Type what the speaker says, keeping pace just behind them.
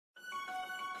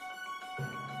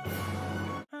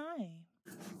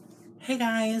Hey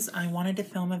guys, I wanted to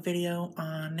film a video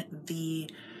on the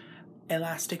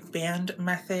elastic band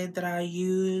method that I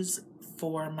use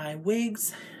for my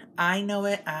wigs. I know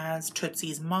it as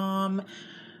Tootsie's mom,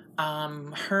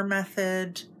 her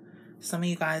method. Some of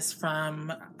you guys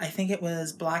from, I think it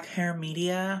was Black Hair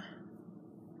Media.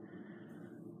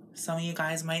 Some of you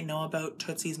guys might know about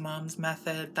Tootsie's mom's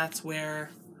method. That's where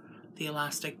the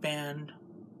elastic band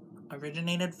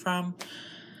originated from.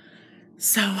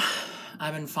 So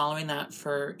I've been following that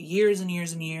for years and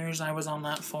years and years. I was on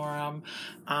that forum.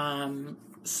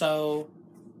 So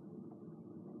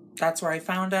that's where I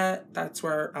found it. That's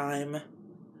where I'm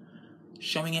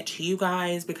showing it to you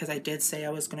guys, because I did say I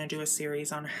was going to do a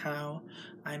series on how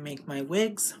I make my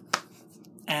wigs.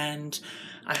 And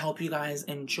I hope you guys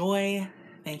enjoy.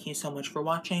 Thank you so much for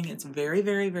watching. It's very,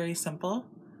 very, very simple.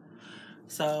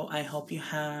 So I hope you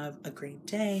have a great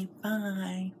day.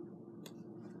 Bye.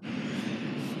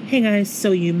 Hey guys,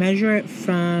 so you measure it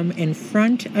from in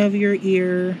front of your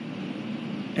ear,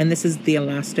 and this is the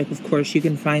elastic. Of course, you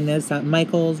can find this at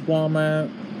Michael's, Walmart,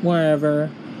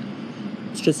 wherever.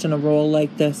 It's just in a roll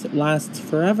like this. It lasts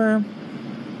forever.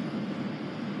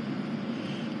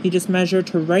 You just measure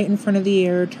to right in front of the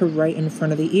ear, to right in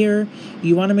front of the ear.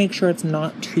 You want to make sure it's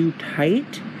not too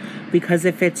tight, because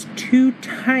if it's too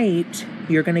tight,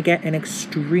 you're going to get an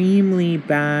extremely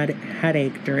bad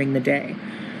headache during the day,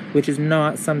 which is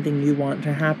not something you want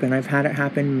to happen. I've had it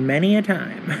happen many a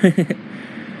time.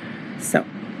 So,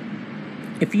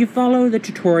 if you follow the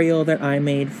tutorial that I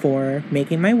made for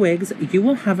making my wigs, you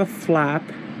will have a flap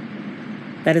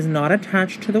that is not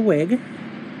attached to the wig.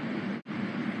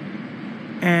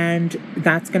 And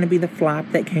that's going to be the flap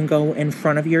that can go in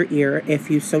front of your ear if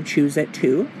you so choose it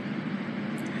to.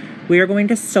 We are going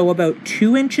to sew about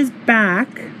 2 inches back.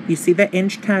 You see the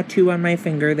inch tattoo on my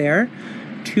finger there?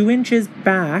 2 inches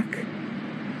back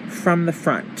from the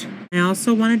front. I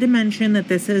also wanted to mention that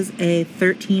this is a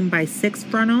 13x6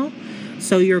 frontal.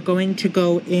 So you're going to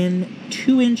go in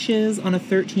 2 inches on a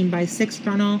 13x6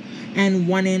 frontal and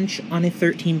 1 inch on a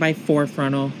 13x4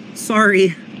 frontal.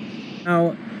 Sorry.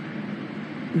 Now,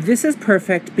 this is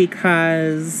perfect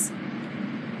because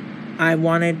I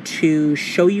wanted to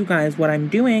show you guys what I'm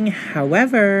doing.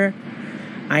 However,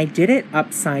 I did it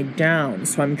upside down,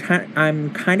 so I'm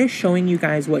kind of showing you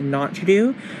guys what not to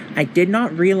do. I did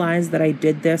not realize that I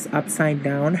did this upside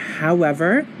down.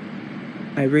 However,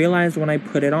 I realized when I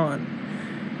put it on.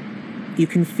 You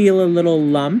can feel a little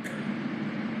lump.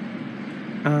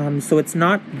 So it's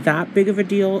not that big of a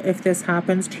deal if this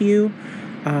happens to you.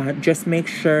 Just make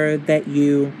sure that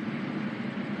you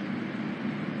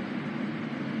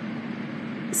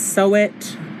sew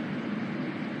it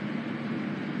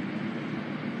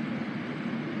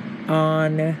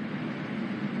on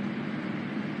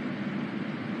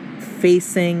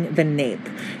facing the nape.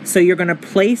 So you're going to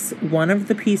place one of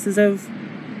the pieces of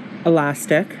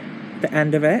elastic, the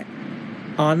end of it,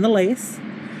 on the lace.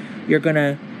 You're going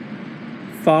to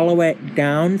follow it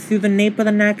down through the nape of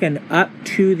the neck and up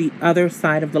to the other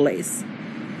side of the lace.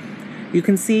 You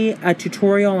can see a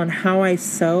tutorial on how I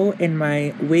sew in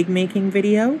my wig making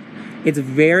video. It's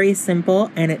very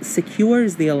simple and it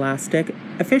secures the elastic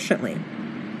efficiently.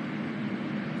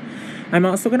 I'm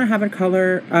also going to have a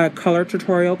color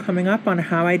tutorial coming up on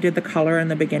how I did the color in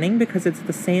the beginning, because it's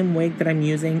the same wig that I'm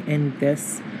using in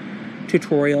this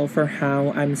tutorial for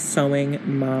how I'm sewing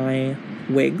my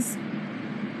wigs,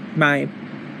 my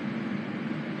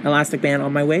elastic band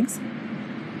on my wigs.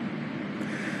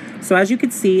 So as you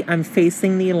can see, I'm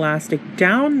facing the elastic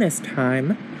down this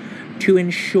time to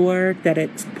ensure that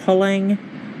it's pulling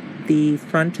the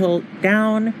frontal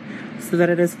down so that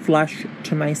it is flush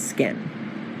to my skin.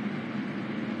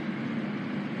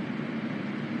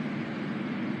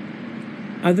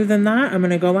 Other than that, I'm going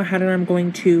to go ahead and I'm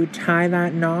going to tie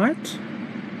that knot.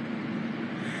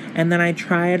 And then I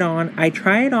try it on. I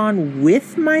try it on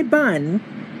with my bun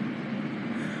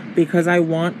because I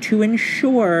want to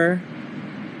ensure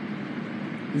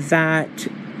that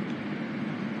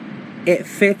it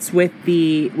fits with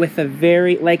a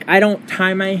very, like, I don't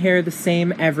tie my hair the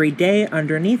same every day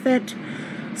underneath it.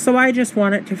 So I just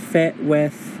want it to fit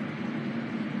with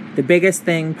the biggest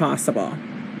thing possible,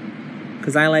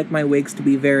 because I like my wigs to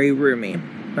be very roomy.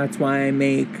 That's why I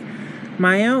make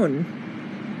my own.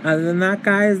 Other than that,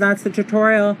 guys, that's the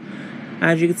tutorial.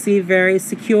 As you can see, very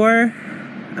secure.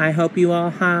 I hope you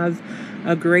all have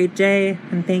a great day,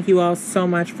 and thank you all so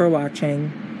much for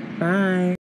watching. Bye.